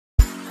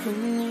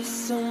When there's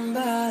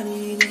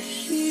somebody to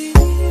hear,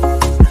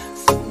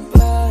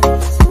 somebody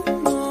to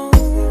know,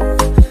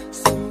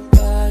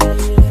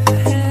 somebody to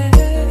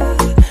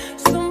have,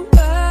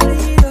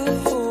 somebody to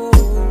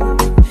hold.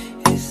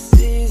 It's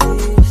easy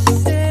to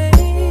say,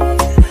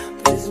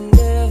 but it's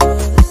never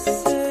the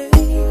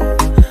same.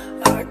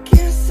 I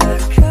guess I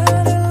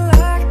kinda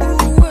like the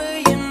way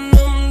you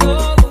numbed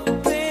all the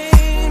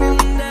pain,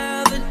 and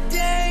now the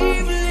day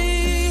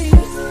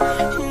bleeds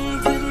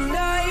into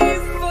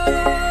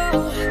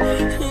nightfall,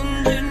 and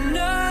you're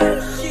not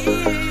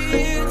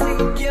here to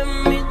get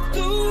me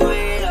through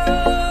it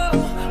all.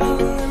 I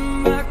let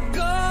my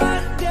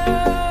guard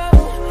down,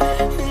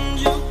 and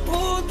you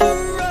pulled the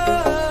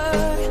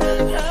rug.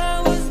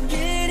 I was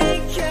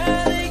getting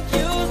kinda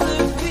used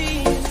to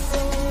being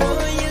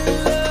someone you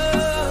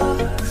love.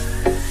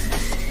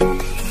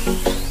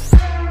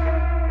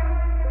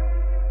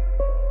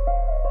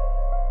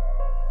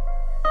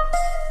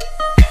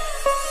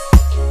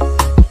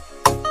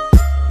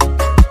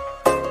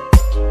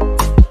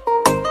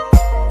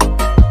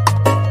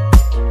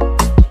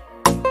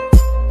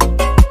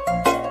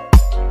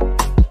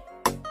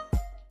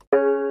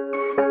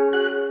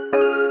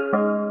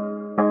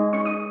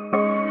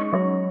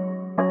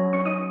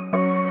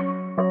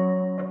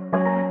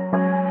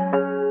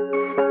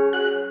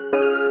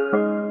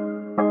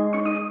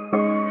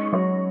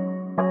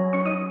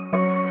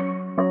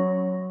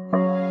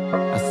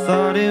 I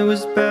thought it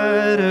was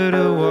better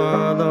to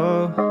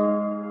wallow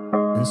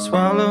and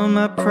swallow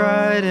my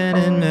pride and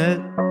admit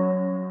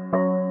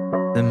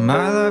that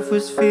my life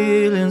was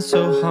feeling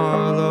so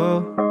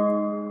hollow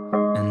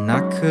and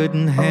I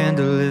couldn't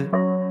handle it.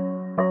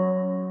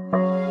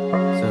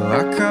 So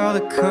I called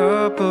a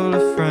couple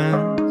of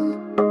friends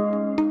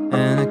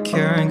and a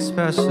caring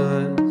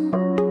specialist,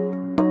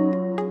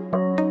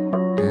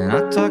 and I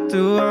talked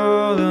through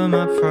all of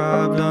my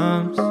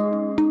problems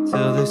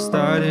till they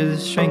started to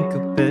shrink a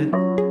bit.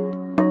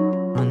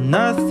 Well,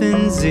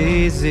 nothing's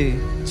easy,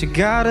 but you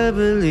gotta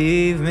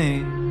believe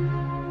me,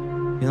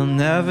 you'll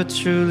never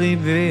truly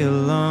be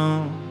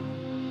alone.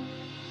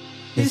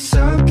 It's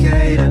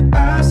okay to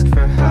ask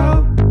for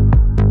help,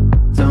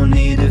 don't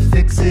need to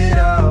fix it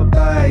all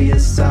by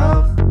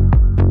yourself.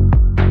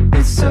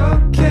 It's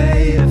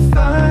okay to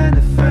find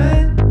a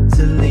friend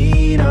to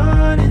lean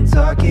on and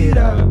talk it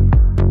out,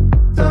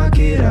 talk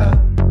it out.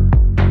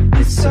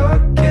 It's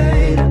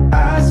okay to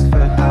ask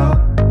for help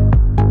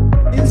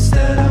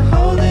instead of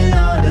holding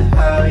on to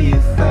how you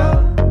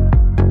felt.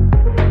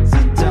 So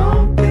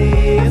don't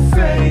be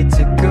afraid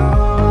to go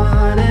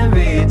on and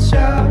reach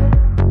out.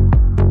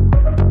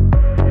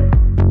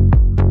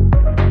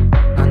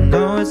 I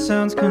know it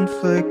sounds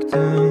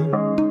conflicting,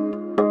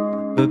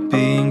 but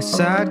being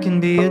sad can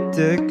be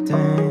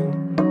addicting.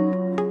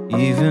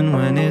 Even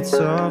when it's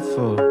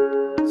awful,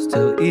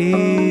 still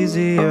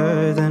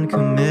easier than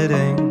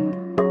committing.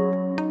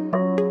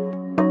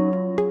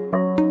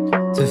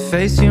 To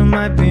face you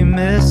might be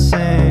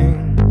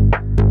missing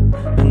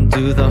and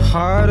do the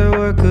harder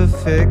work of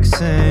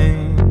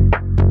fixing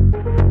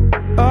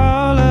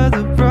all of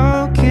the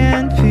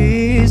broken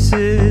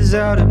pieces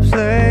out of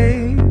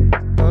place.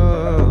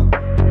 Oh,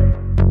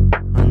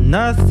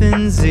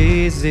 nothing's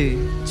easy,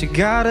 but you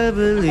gotta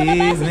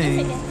believe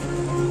me,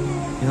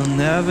 you'll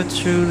never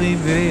truly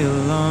be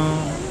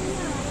alone.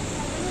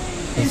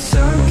 It's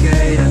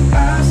okay to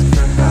ask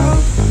for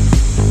help,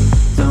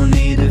 don't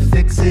need to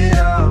fix it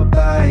all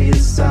by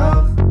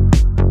yourself.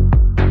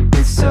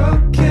 It's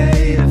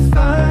okay to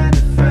find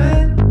a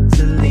friend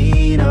to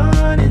lean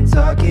on and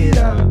talk it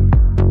out,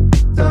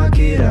 talk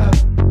it out.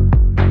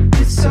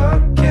 It's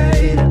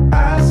okay to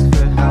ask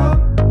for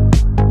help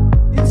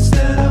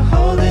instead of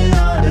holding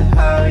on to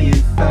how you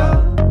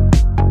felt.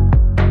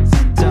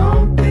 So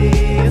don't be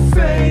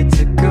afraid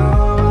to go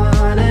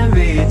on and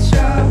reach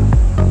out.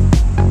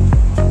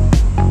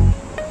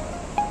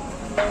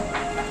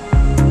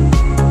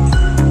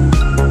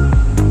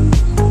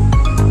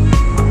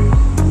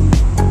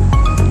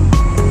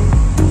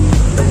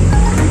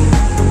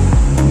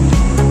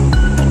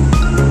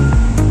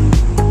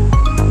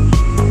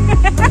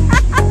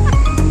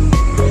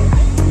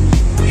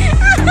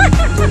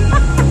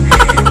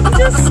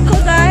 Diyos ko,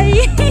 Day.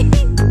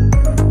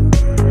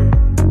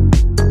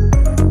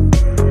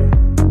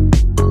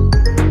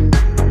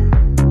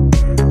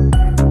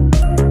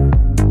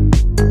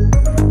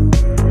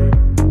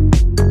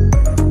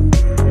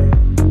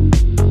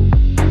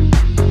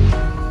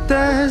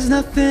 There's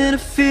nothing to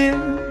fear.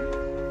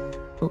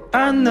 Oh,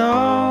 I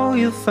know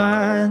you'll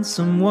find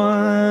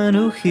someone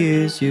who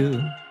hears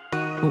you.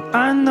 Oh,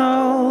 I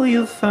know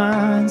you'll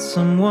find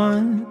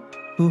someone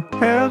who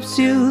helps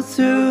you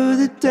through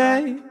the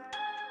day.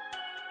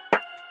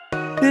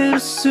 It'll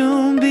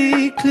soon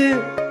be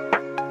clear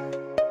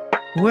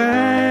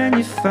when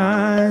you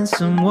find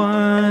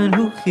someone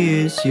who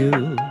hears you.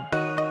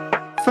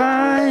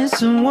 Find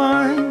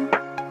someone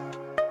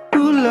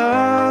who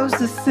loves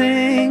the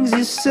things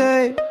you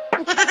say.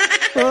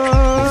 Oh,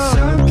 it's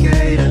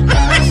okay to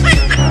ask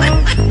for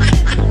help,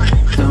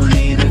 don't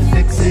need to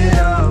fix it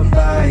all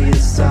by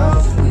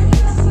yourself.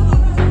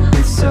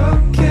 It's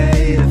okay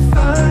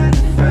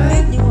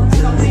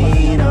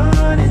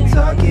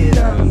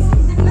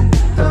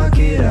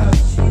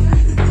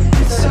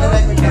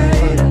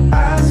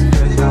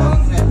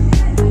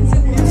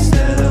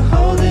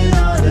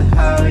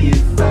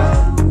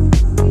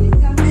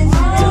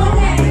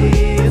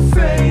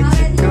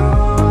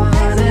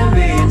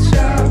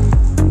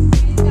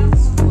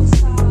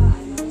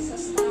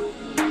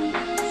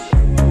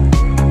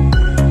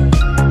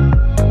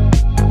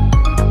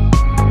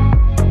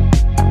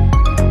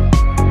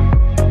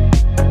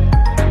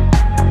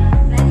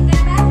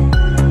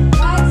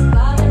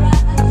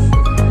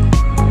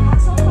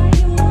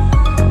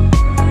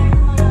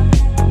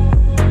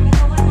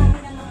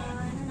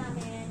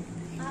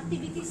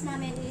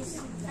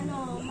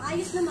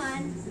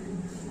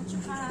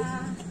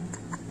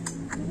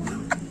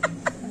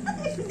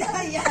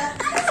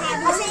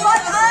Kasi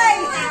what, oy!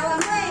 Tawa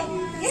mo eh.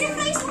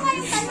 I-rephrase mo nga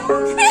yung tanong.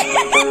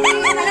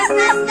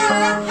 Malas-las na.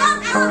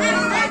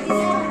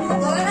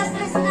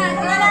 Malas-las na.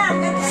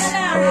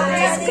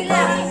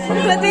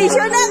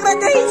 Graduation na,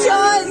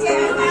 graduation!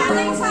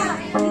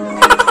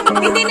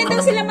 Hindi na daw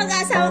sila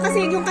mag-aasawa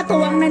kasi yung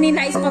katuwang na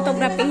nila is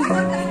photography.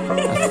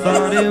 I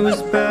thought it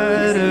was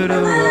better to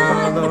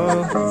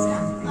wallow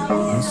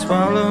and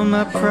swallow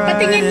my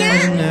pride Patingin nga!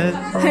 in it.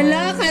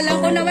 Hala, kala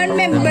ko naman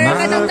member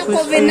ka ng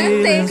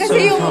Covenant eh. Kasi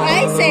yung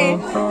eyes eh.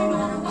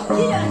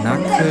 And I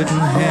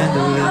couldn't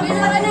handle it.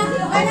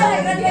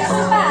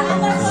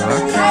 So I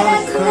called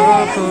a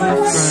couple of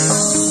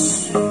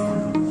friends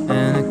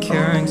and a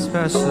caring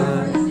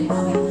specialist.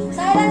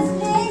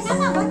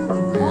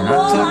 And I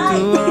talked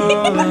through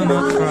all of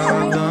my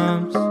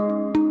problems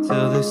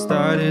till they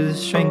started to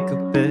shrink a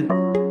bit.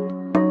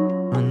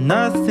 Well,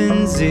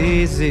 nothing's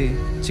easy,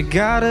 but you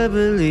gotta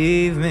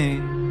believe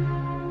me.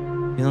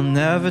 You'll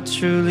never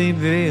truly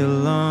be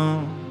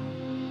alone.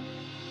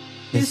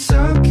 It's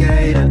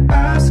okay to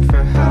ask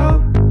for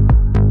help.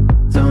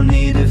 Don't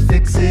need to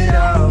fix it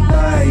all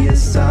by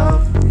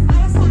yourself.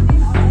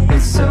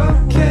 It's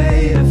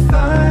okay to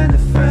find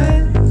a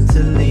friend to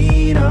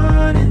lean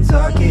on and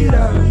talk it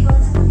up.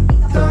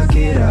 Talk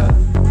it up.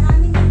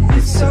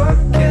 It's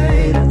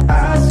okay to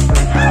ask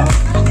for help.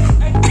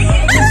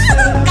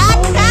 Instead of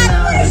holding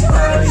on to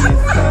how you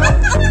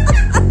felt.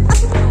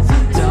 So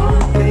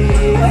don't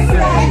be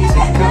afraid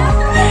to go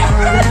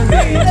and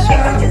reach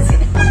out.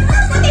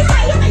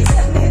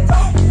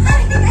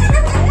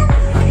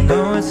 I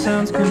know it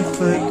sounds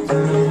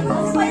conflicting,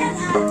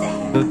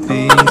 but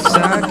being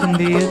sad can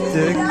be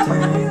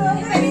addicting.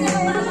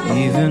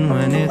 Even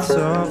when it's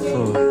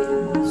awful,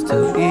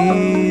 still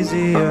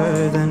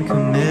easier than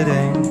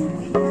committing.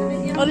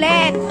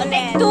 Ulit,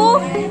 ulit. Two.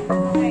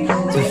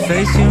 To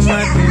face you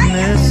might be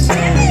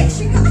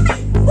missing,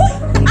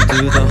 and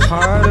do the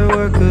harder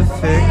work of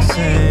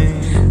fixing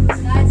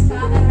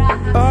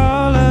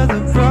all of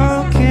the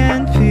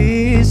broken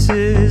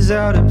pieces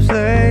out of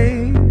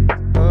play.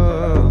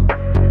 Oh,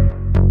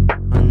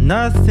 well,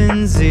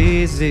 nothing's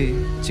easy,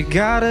 but you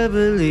gotta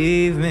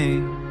believe me.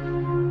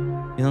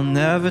 You'll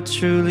never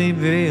truly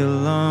be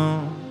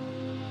alone.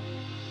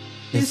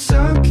 It's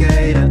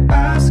okay to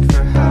ask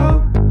for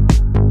help.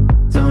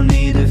 Don't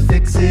need to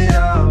fix it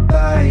all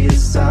by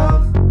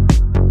yourself.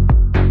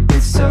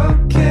 It's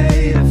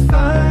okay to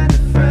find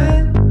a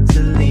friend to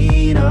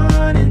lean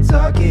on and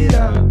talk it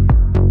up.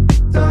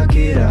 Talk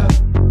it up.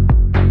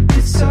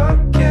 It's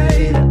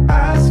okay to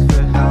ask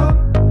for help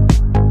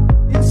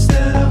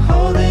instead of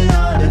holding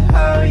on to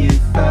how you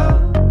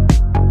felt.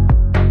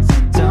 So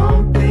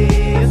don't be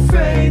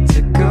afraid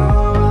to go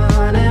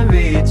on and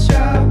reach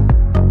out.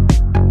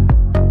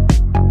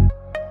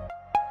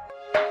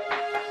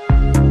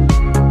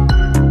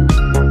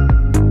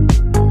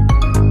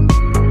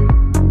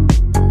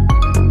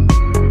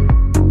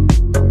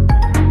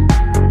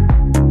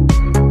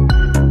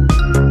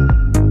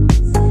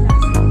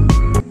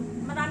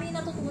 Marami yung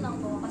natutunan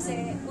ko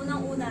kasi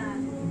unang-una,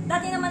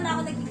 dati naman na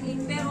ako nag-click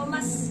pero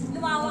mas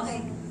lumawak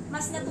eh.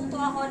 Mas natuto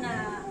ako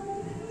na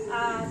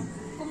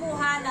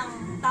kumuha ng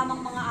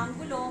tamang mga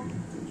anggulo,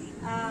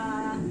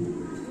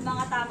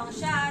 mga tamang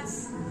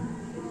shots,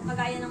 yung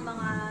kagaya ng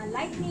mga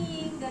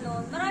lightning,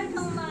 gano'n. Marami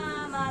pang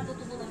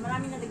matututunan,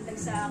 marami nadagdag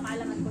sa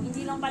kaalaman ko.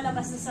 Hindi lang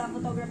palabas na sa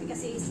photography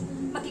kasi is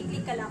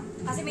mag-click ka lang.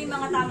 Kasi may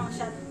mga tamang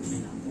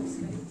shots.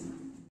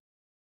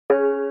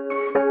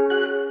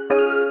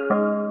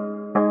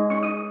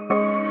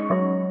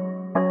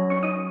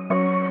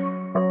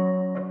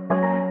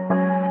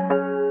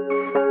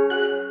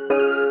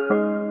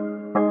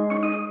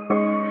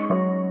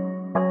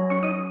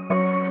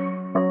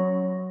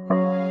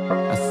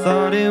 I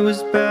thought it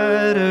was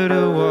better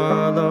to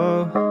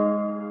wallow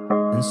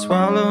and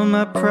swallow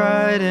my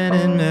pride and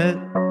admit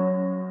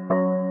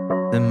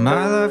that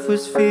my life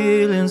was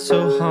feeling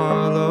so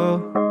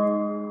hollow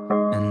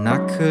and I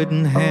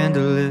couldn't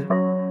handle it.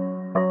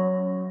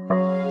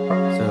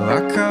 So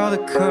I called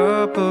a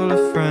couple of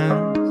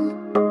friends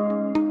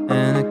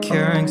and a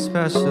caring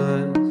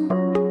specialist,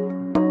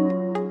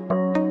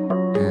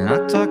 and I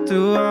talked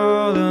through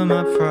all of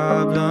my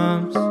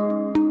problems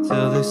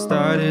till they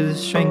started to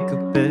shrink a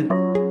bit.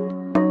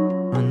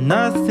 Well,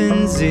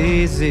 nothing's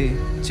easy,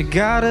 but you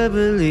gotta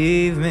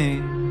believe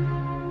me.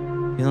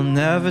 You'll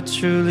never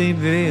truly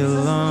be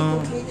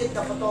alone.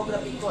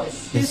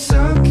 It's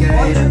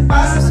okay to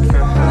ask for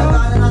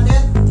help.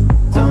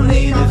 Don't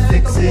need to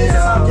fix it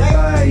all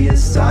by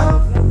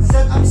yourself.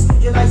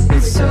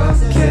 It's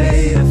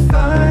okay to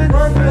find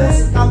a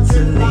friend to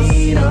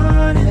lean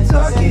on and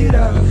talk it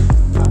up.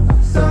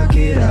 Talk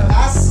it up.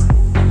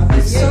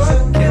 It's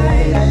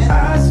okay to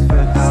ask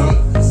for help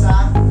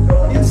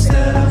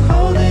instead of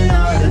holding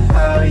on to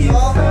how you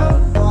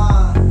felt.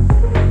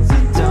 So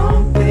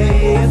don't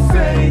be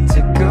afraid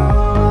to go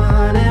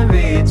on and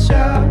reach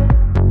out.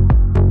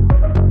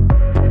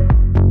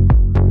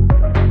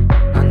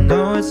 I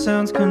know it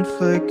sounds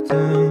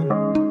conflicting,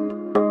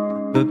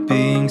 but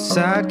being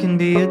bad can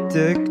be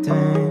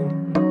addicting.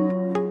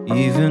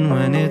 Even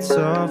when it's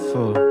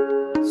awful,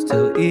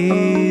 still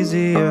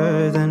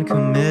easier than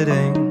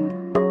committing.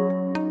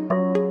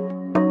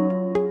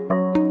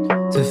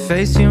 To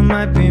face you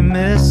might be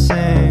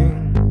missing.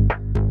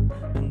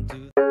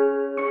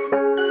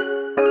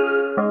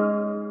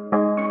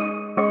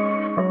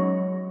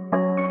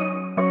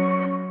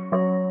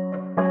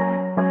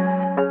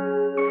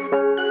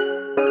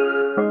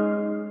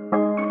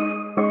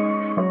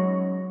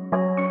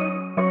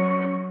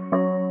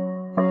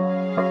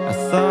 I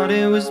thought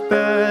it was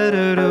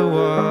better to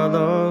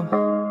wallow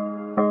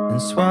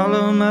and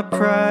swallow my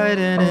pride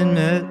and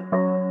admit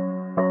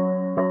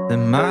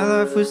that my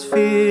life was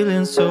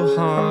feeling so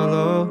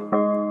hollow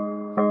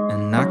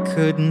and I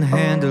couldn't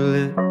handle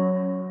it.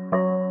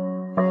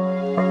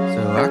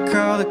 So I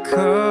called a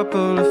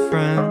couple of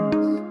friends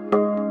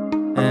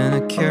and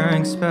a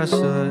caring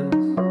specialist,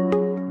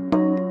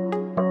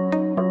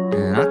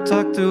 and I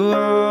talked through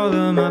all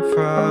of my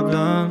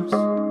problems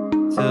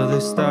till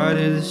they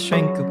started to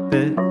shrink a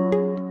bit.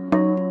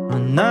 Well,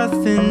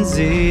 nothing's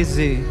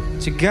easy,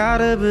 but you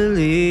gotta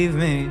believe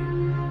me,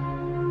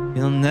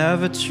 you'll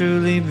never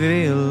truly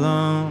be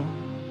alone.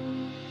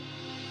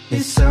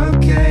 It's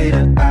okay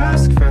to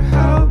ask for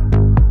help,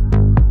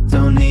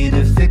 don't need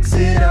to fix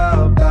it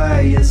all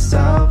by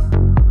yourself.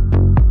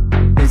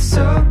 It's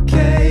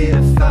okay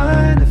to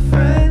find a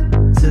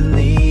friend to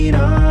lean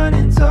on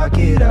and talk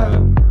it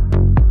out,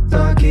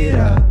 talk it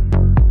out.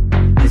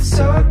 It's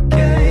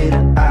okay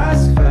to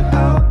ask for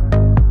help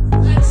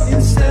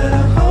instead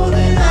of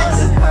holding on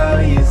to how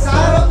you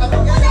felt.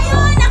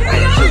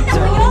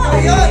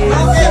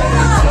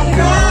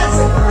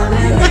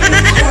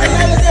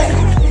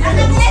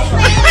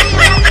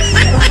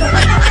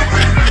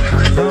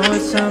 Though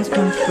it sounds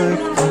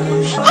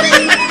conflicting,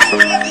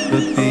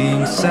 but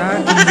being sad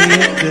can be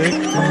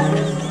addicting.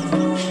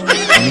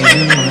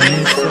 Even when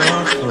it's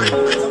awful,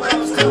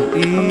 still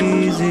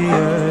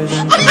easier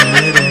than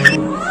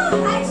committing.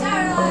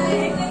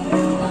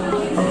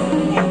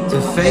 To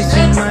face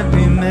you might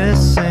be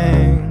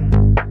missing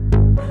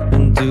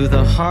and do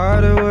the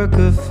harder work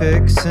of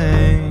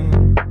fixing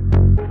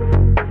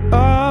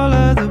all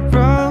of the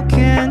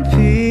broken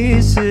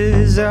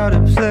pieces out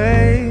of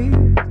place.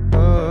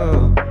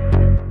 Oh,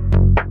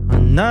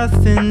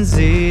 nothing's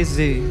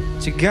easy,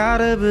 but you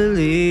gotta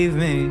believe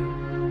me,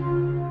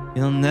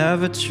 you'll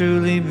never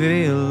truly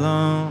be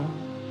alone.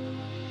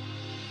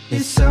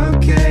 It's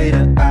okay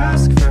to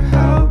ask for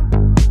help,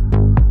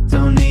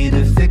 don't need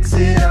to fix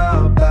it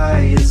all by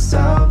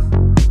yourself.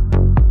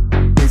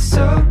 It's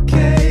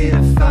okay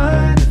to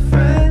find a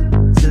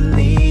friend to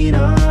lean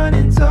on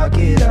and talk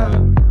it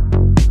out,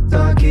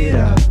 talk it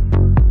out.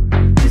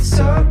 It's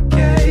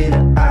okay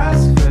to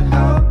ask for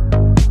help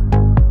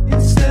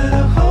instead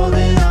of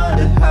holding on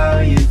to how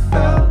you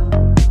felt.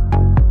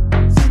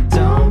 So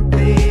don't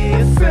be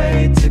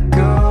afraid to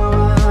go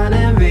on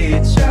and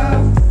reach out.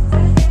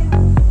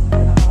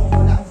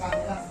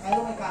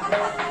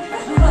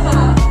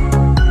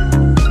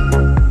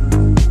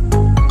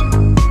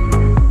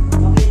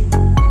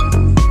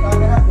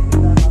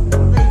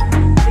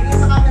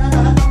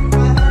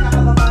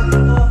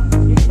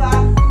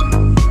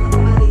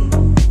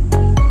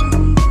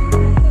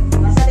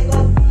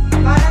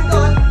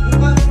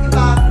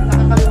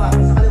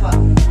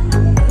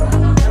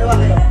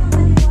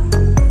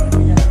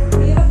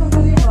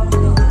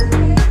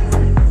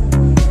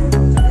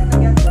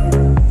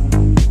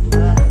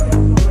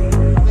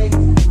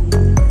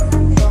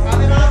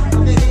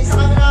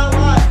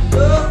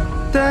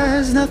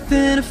 There's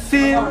nothing to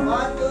fear.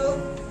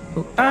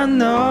 Oh, I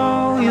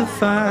know you'll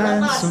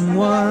find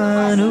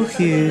someone who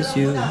hears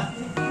you.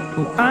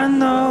 Oh, I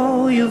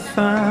know you'll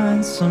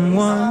find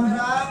someone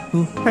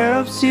who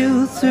helps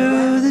you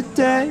through the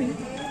day.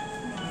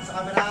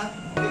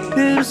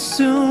 It'll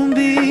soon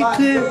be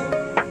clear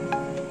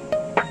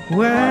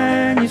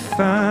when you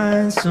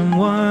find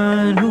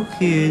someone who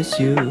hears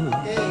you.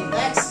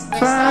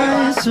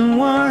 Find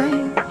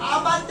someone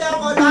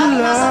who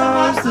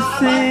loves the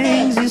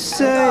things you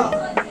say.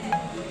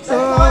 Oh,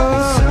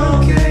 it's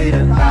okay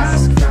to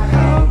ask for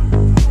help,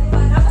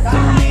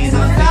 don't need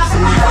to fix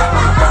it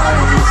all by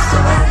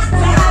yourself.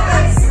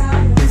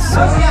 It's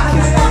okay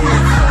to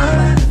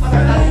find a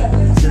friend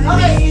to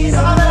lean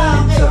on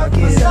and talk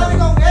it out,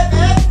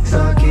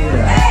 talk it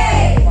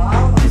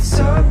out. It's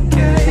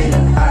okay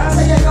to ask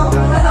for help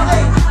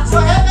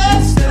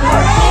instead of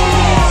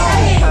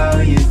holding how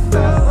you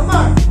felt.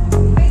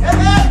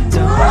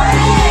 Don't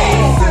be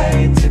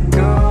afraid to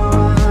go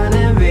on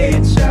and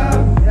reach out.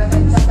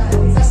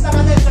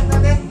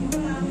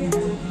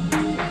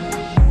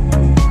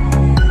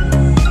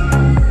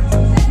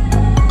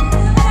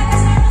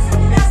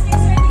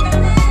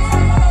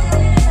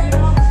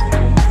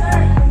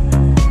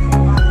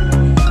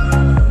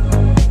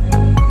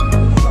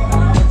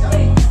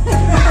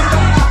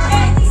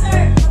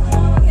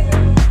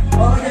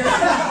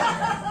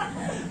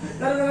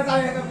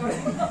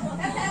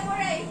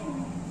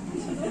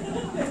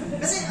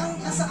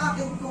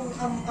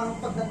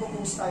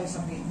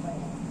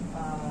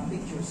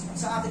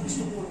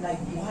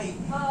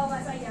 Oo,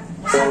 masaya.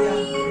 Masaya.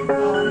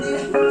 Hindi.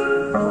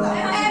 Wala.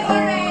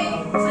 Every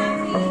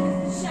Sabi,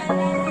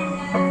 shalalala.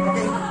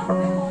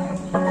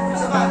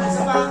 Isa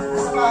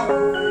pa.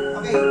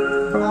 Okay.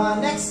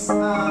 Next,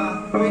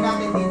 gawin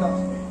natin dito.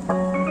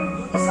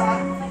 Yung isa,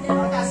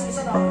 mataas yung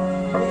isa, no?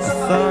 Yung isa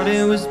I thought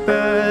it was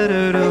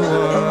better to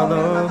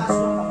wallow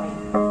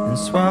and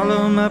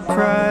swallow my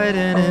pride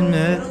and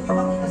admit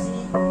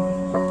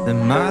that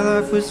my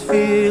life was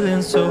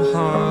feeling so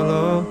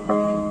hollow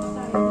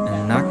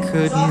and I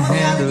couldn't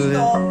handle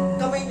it.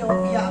 Kamay nyo,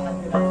 iyakan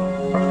nyo lang.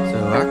 So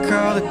I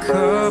called a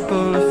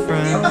couple of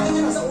friends Ipakita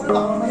nyo sa ulo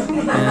ako.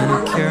 and a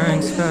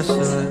caring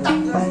specialist,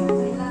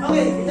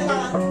 Okay,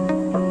 pinaka.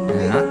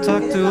 and I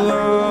talked through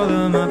all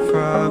of my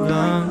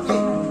problems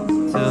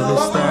till they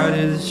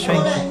started to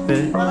shrink a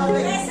bit.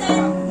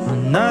 Well,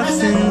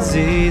 nothing's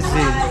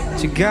easy, but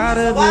you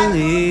gotta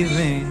believe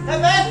me,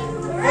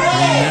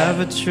 you'll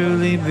never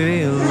truly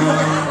be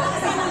alone.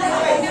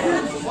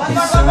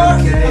 It's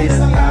okay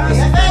to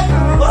ask for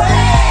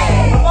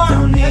help,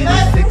 don't need to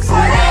fix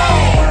it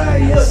all by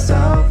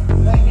yourself.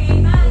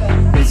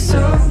 It's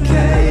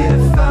okay to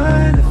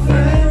find a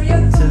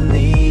friend to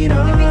lean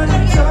on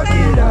and talk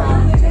it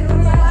out.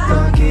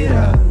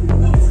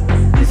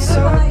 It's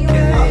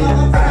okay to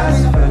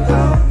ask for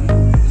help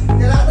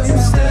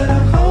instead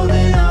of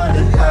holding on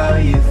to how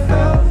you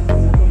felt.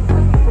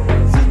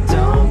 So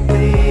don't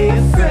be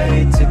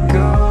afraid to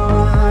go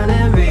on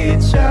and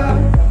reach out.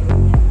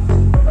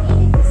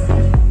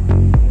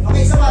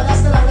 Okay, isa pa.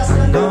 Last na lang.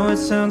 I know it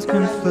sounds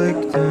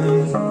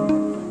conflicting,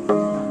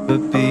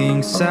 but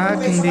being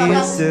sad can be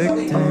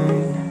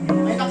addicting.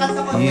 May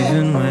nakanta ko.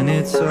 Even when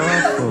it's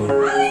awful,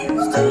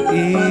 still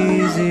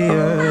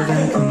easier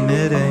than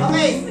committing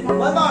Okay,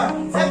 one more.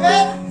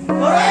 7.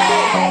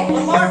 Hooray!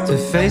 One more. to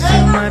face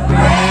you might be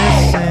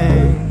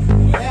missing.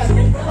 Ayan.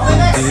 Okay,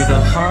 next. Do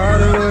the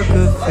harder work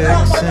of Pakita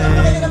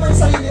fixing naman yung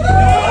sarili ninyo.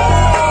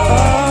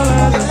 all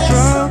of the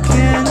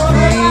broken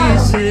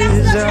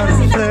pieces out of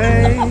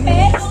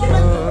place.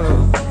 Oh,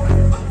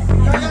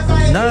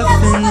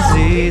 nothing's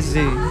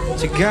easy, but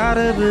you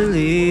gotta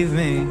believe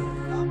me,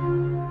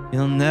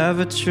 you'll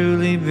never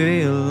truly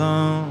be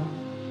alone.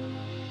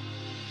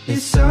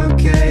 It's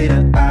okay to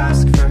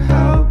ask for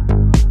help,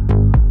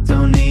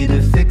 don't need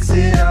to fix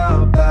it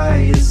all by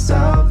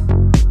yourself.